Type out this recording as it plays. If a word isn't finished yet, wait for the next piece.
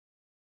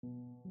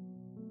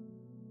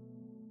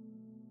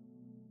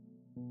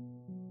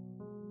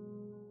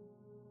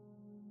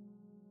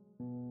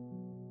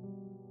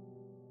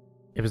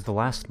It was the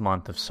last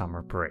month of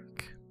summer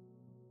break,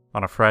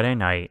 on a Friday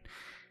night,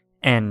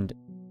 and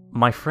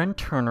my friend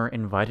Turner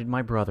invited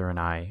my brother and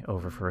I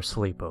over for a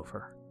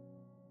sleepover.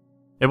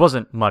 It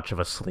wasn't much of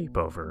a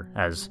sleepover,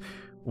 as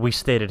we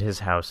stayed at his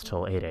house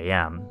till 8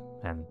 a.m.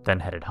 and then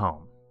headed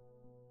home.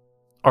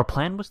 Our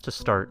plan was to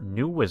start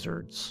New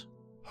Wizards,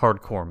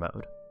 hardcore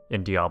mode,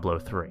 in Diablo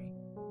 3.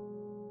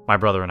 My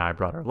brother and I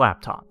brought our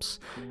laptops,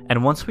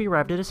 and once we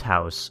arrived at his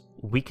house,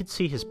 we could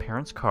see his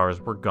parents'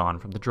 cars were gone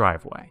from the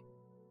driveway.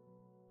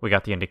 We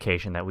got the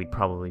indication that we'd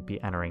probably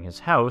be entering his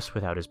house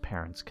without his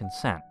parents'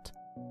 consent.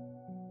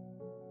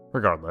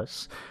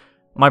 Regardless,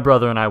 my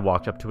brother and I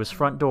walked up to his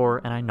front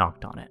door and I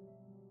knocked on it.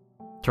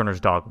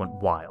 Turner's dog went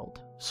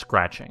wild,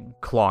 scratching,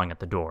 clawing at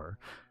the door.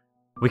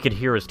 We could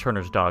hear as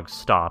Turner's dog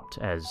stopped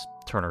as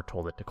Turner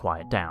told it to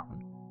quiet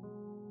down.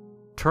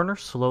 Turner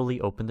slowly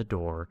opened the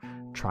door,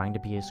 trying to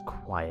be as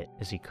quiet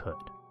as he could.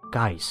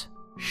 "Guys,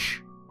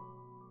 shh.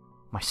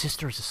 My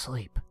sister's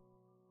asleep,"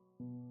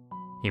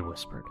 he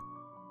whispered.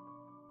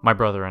 My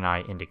brother and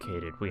I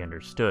indicated we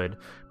understood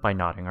by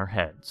nodding our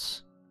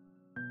heads.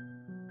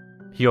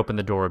 He opened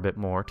the door a bit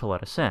more to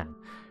let us in.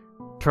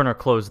 Turner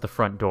closed the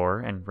front door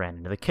and ran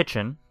into the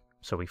kitchen,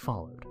 so we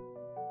followed.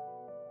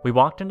 We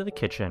walked into the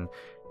kitchen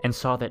and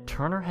saw that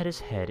Turner had his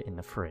head in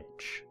the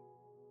fridge.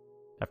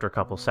 After a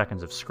couple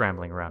seconds of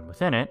scrambling around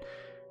within it,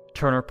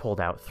 Turner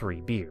pulled out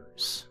 3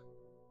 beers.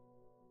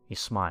 He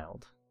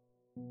smiled.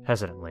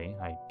 Hesitantly,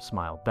 I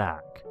smiled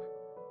back.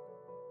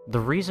 The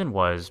reason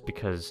was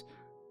because,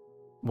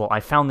 well, I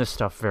found this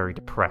stuff very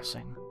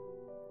depressing,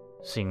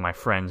 seeing my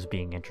friends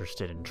being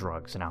interested in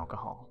drugs and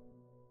alcohol.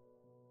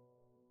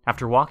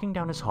 After walking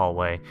down his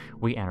hallway,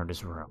 we entered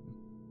his room.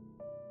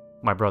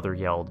 My brother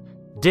yelled,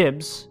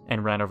 "Dibs!"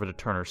 and ran over to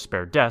Turner's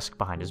spare desk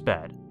behind his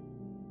bed.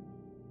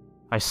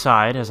 I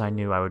sighed as I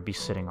knew I would be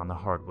sitting on the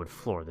hardwood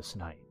floor this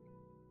night.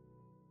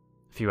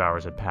 A few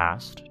hours had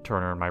passed.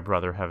 Turner and my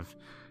brother have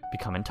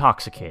become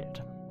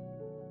intoxicated.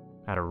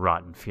 I had a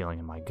rotten feeling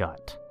in my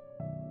gut.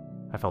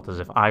 I felt as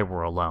if I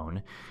were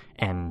alone,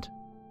 and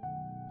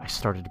I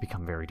started to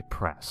become very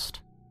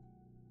depressed.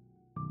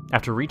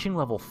 After reaching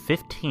level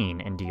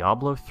 15 in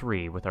Diablo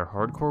 3 with our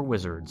hardcore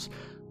wizards,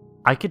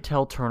 I could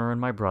tell Turner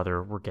and my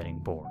brother were getting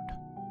bored.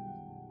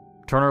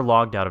 Turner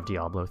logged out of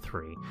Diablo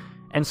 3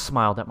 and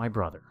smiled at my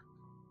brother.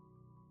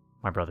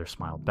 My brother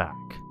smiled back.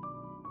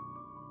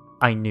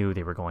 I knew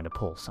they were going to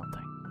pull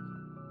something.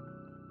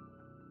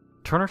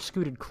 Turner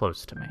scooted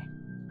close to me,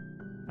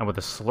 and with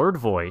a slurred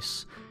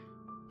voice,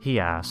 he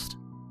asked,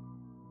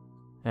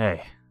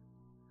 "Hey,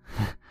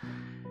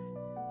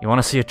 you want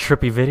to see a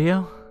trippy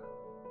video?"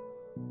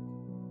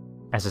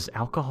 As his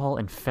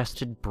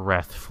alcohol-infested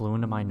breath flew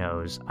into my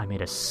nose, I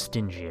made a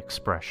stingy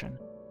expression.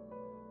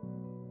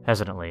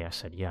 Hesitantly, I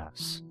said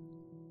yes.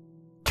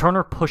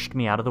 Turner pushed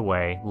me out of the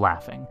way,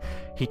 laughing.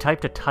 He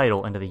typed a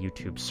title into the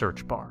YouTube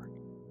search bar.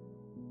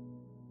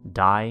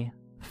 Die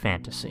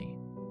Fantasy.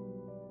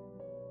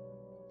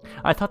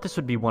 I thought this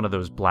would be one of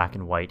those black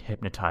and white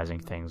hypnotizing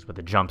things with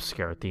a jump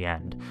scare at the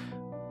end,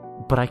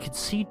 but I could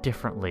see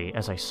differently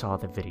as I saw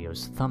the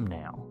video's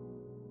thumbnail.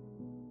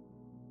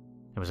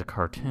 It was a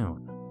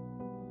cartoon.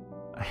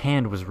 A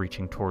hand was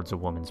reaching towards a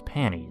woman's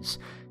panties,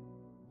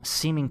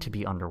 seeming to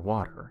be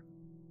underwater.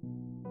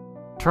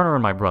 Turner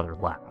and my brother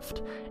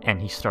laughed, and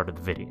he started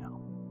the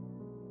video.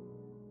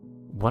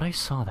 What I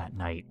saw that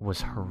night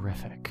was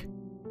horrific.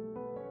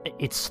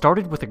 It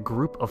started with a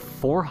group of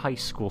 4 high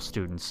school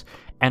students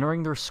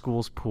entering their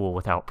school's pool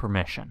without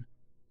permission.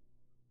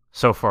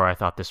 So far, I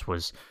thought this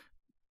was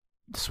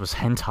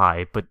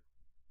hentai, but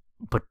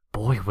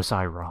boy was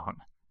I wrong.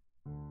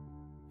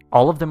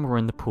 All of them were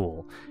in the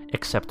pool,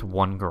 except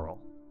one girl.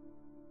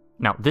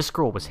 Now, this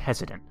girl was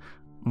hesitant,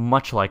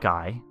 much like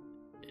I.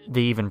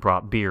 They even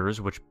brought beers,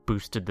 which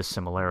boosted the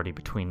similarity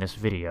between this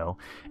video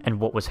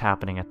and what was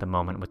happening at the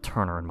moment with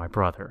Turner and my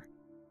brother.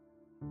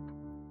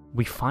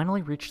 We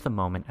finally reached the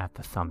moment at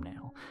the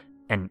thumbnail,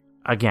 and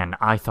again,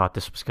 I thought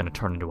this was going to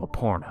turn into a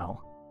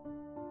porno.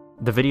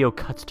 The video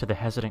cuts to the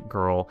hesitant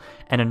girl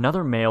and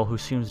another male who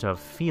seems to have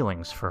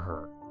feelings for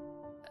her.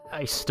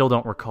 I still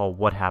don't recall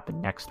what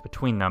happened next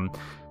between them.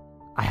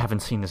 I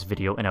haven't seen this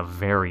video in a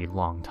very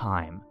long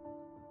time.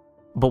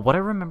 But what I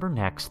remember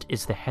next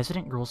is the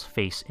hesitant girl's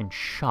face in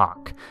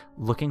shock,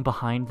 looking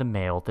behind the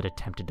male that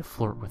attempted to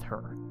flirt with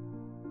her.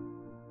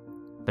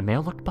 The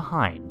male looked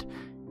behind,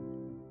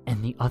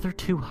 and the other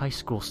 2 high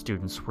school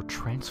students were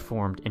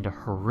transformed into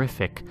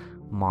horrific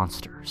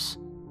monsters.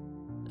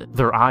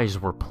 Their eyes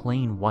were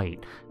plain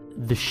white,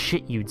 the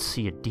shit you'd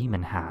see a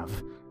demon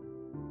have.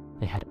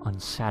 They had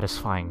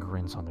unsatisfying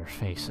grins on their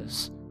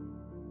faces.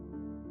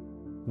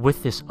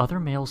 With this other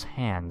male's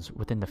hands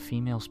within the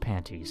female's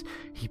panties,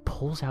 he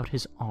pulls out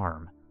his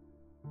arm.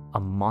 A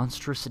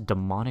monstrous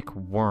demonic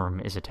worm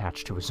is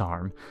attached to his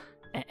arm,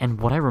 and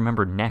what I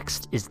remember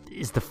next is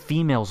the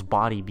female's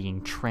body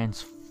being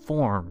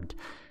transformed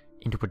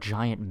into a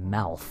giant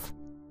mouth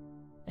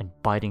and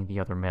biting the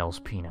other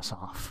male's penis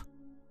off.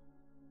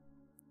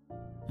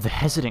 The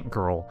hesitant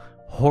girl,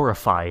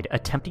 horrified,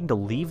 attempting to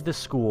leave the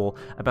school,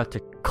 about to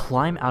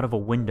climb out of a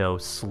window,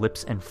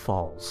 slips and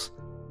falls.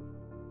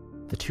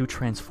 The two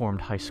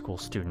transformed high school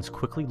students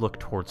quickly look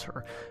towards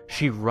her.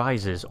 She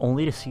rises,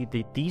 only to see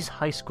that these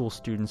high school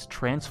students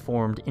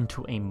transformed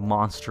into a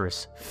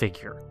monstrous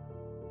figure.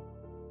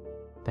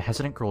 The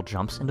hesitant girl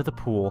jumps into the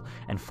pool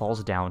and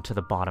falls down to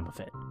the bottom of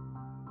it.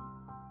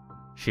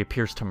 She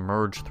appears to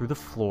merge through the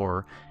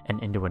floor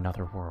and into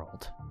another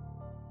world.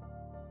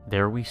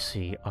 There we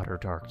see utter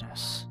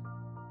darkness.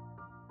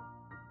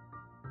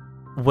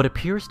 What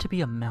appears to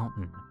be a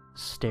mountain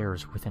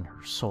stares within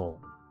her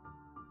soul,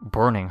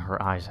 burning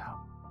her eyes out.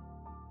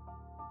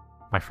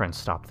 My friend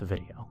stopped the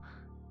video.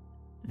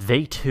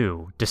 They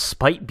too,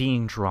 despite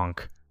being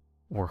drunk,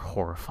 were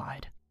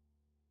horrified.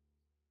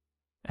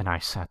 And I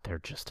sat there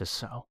just as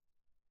so.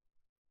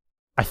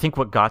 I think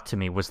what got to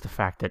me was the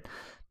fact that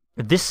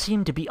this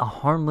seemed to be a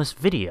harmless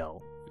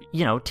video.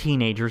 You know,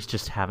 teenagers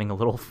just having a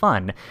little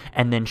fun,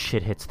 and then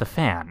shit hits the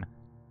fan.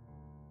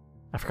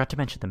 I forgot to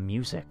mention the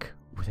music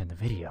within the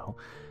video.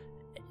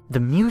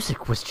 The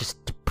music was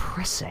just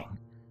depressing.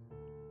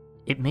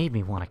 It made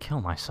me want to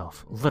kill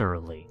myself,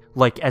 literally.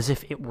 Like as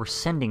if it were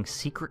sending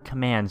secret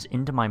commands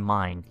into my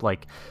mind,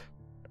 like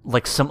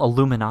some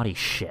Illuminati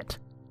shit.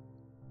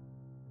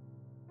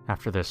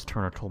 After this,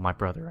 Turner told my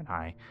brother and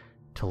I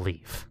to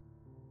leave.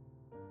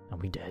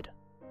 And we did.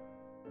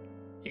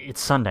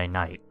 It's Sunday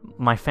night.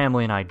 My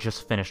family and I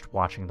just finished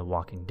watching The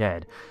Walking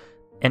Dead.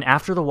 And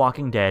after The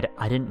Walking Dead,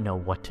 I didn't know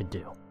what to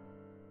do.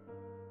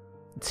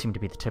 It seemed to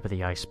be the tip of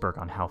the iceberg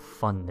on how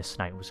fun this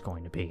night was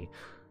going to be.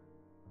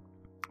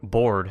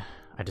 Bored,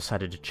 I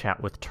decided to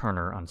chat with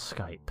Turner on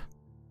Skype.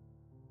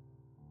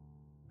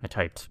 I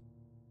typed,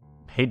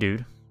 "Hey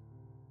dude."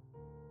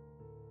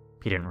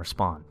 He didn't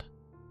respond.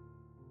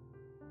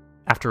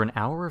 After an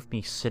hour of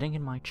me sitting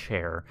in my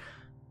chair,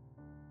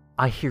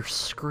 I hear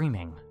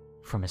screaming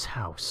from his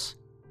house.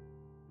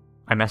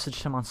 I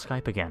messaged him on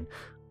Skype again,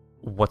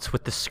 "What's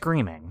with the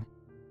screaming?"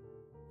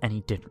 And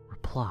he didn't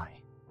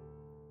reply.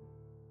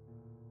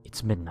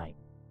 It's midnight.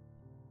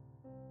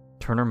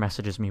 Turner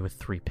messages me with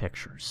 3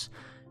 pictures.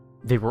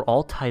 They were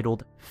all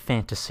titled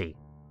Fantasy,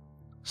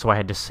 so I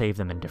had to save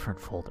them in different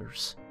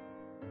folders.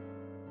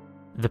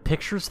 The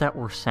pictures that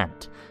were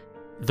sent,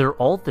 they're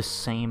all the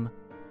same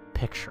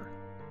picture.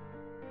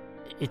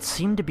 It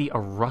seemed to be a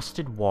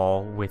rusted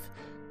wall with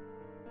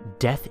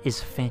 "Death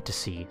is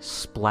Fantasy"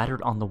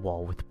 splattered on the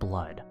wall with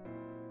blood.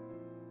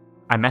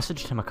 I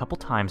messaged him a couple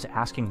times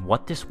asking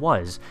what this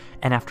was,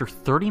 and after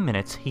 30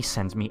 minutes he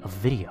sends me a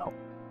video.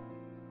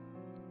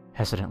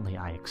 Hesitantly,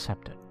 I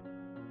accept it.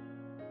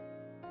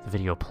 The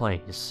video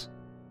plays.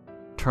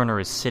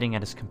 Turner is sitting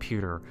at his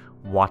computer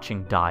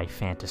watching Die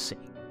Fantasy.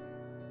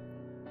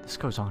 This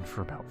goes on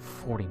for about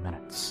 40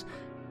 minutes.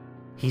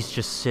 He's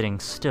just sitting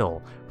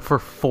still for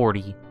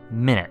 40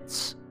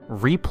 minutes,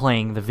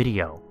 replaying the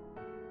video.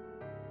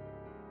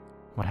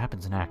 What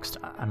happens next,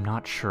 I'm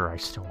not sure I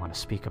still want to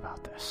speak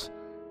about this.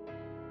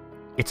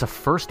 It's a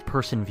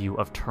first-person view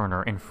of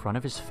Turner in front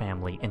of his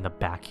family in the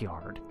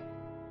backyard.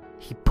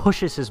 He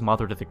pushes his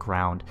mother to the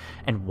ground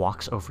and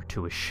walks over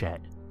to his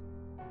shed.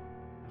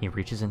 He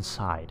reaches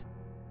inside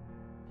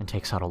and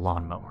takes out a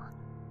lawnmower.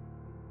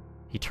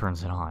 He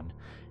turns it on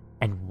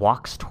and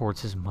walks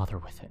towards his mother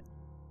with it.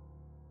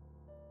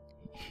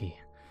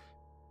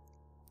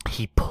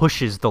 He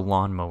pushes the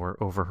lawnmower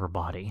over her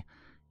body.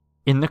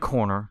 In the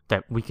corner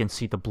that we can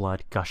see the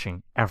blood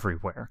gushing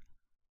everywhere.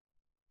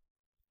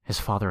 His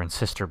father and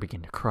sister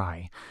begin to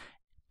cry.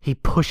 He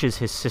pushes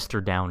his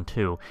sister down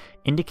too,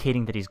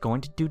 indicating that he's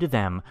going to do to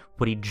them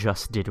what he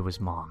just did to his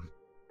mom.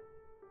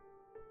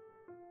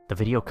 The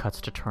video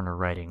cuts to Turner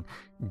writing,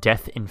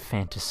 "Death in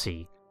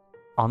Fantasy,"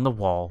 on the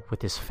wall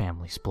with his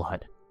family's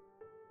blood.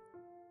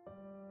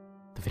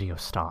 The video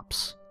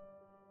stops.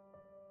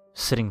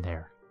 Sitting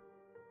there,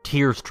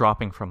 tears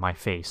dropping from my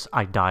face,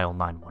 I dial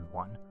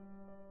 911.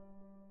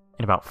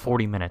 In about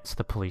 40 minutes,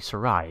 the police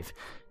arrive.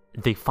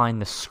 They find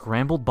the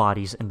scrambled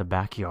bodies in the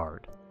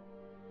backyard,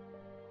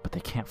 but they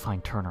can't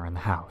find Turner in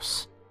the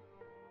house.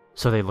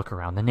 So they look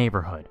around the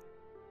neighborhood.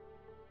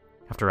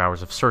 After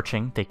hours of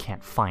searching, they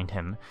can't find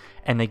him,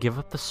 and they give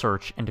up the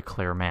search and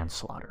declare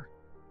manslaughter.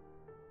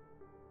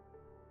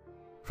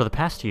 For the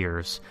past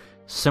years,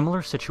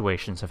 similar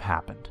situations have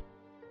happened.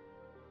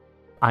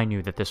 I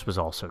knew that this was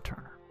also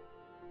Turner.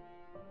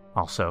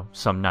 Also,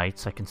 some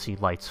nights I can see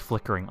lights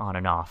flickering on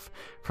and off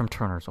from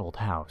Turner's old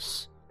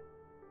house,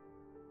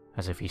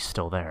 as if he's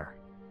still there,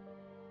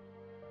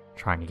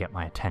 trying to get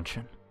my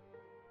attention.